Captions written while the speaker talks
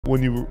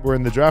when you were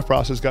in the draft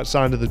process, got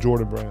signed to the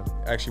Jordan brand?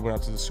 I actually went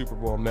out to the Super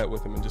Bowl and met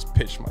with him and just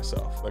pitched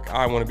myself. Like,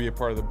 I want to be a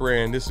part of the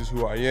brand. This is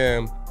who I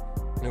am.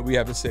 You know, we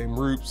have the same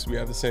roots. We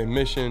have the same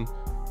mission.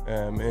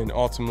 And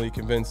ultimately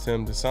convinced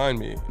him to sign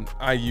me. And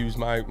I used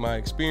my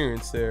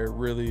experience there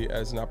really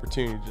as an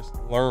opportunity to just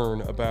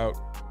learn about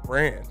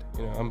brand.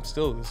 You know, I'm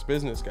still this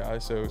business guy,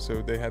 so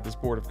they had this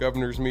board of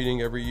governors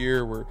meeting every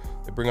year where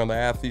they bring all the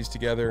athletes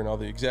together and all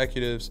the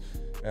executives,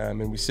 and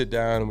we sit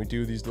down and we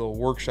do these little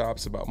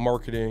workshops about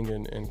marketing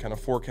and kind of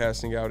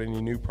forecasting out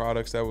any new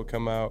products that would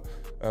come out.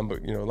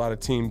 But you know, a lot of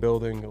team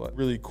building, a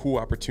really cool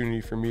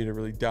opportunity for me to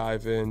really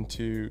dive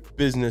into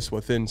business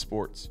within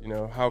sports. You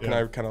know, how can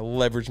I kind of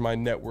leverage my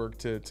network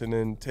to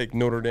then take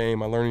Notre Dame,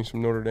 my learnings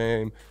from Notre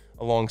Dame,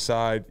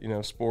 alongside, you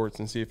know, sports,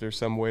 and see if there's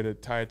some way to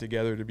tie it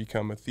together to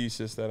become a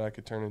thesis that I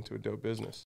could turn into a dope business.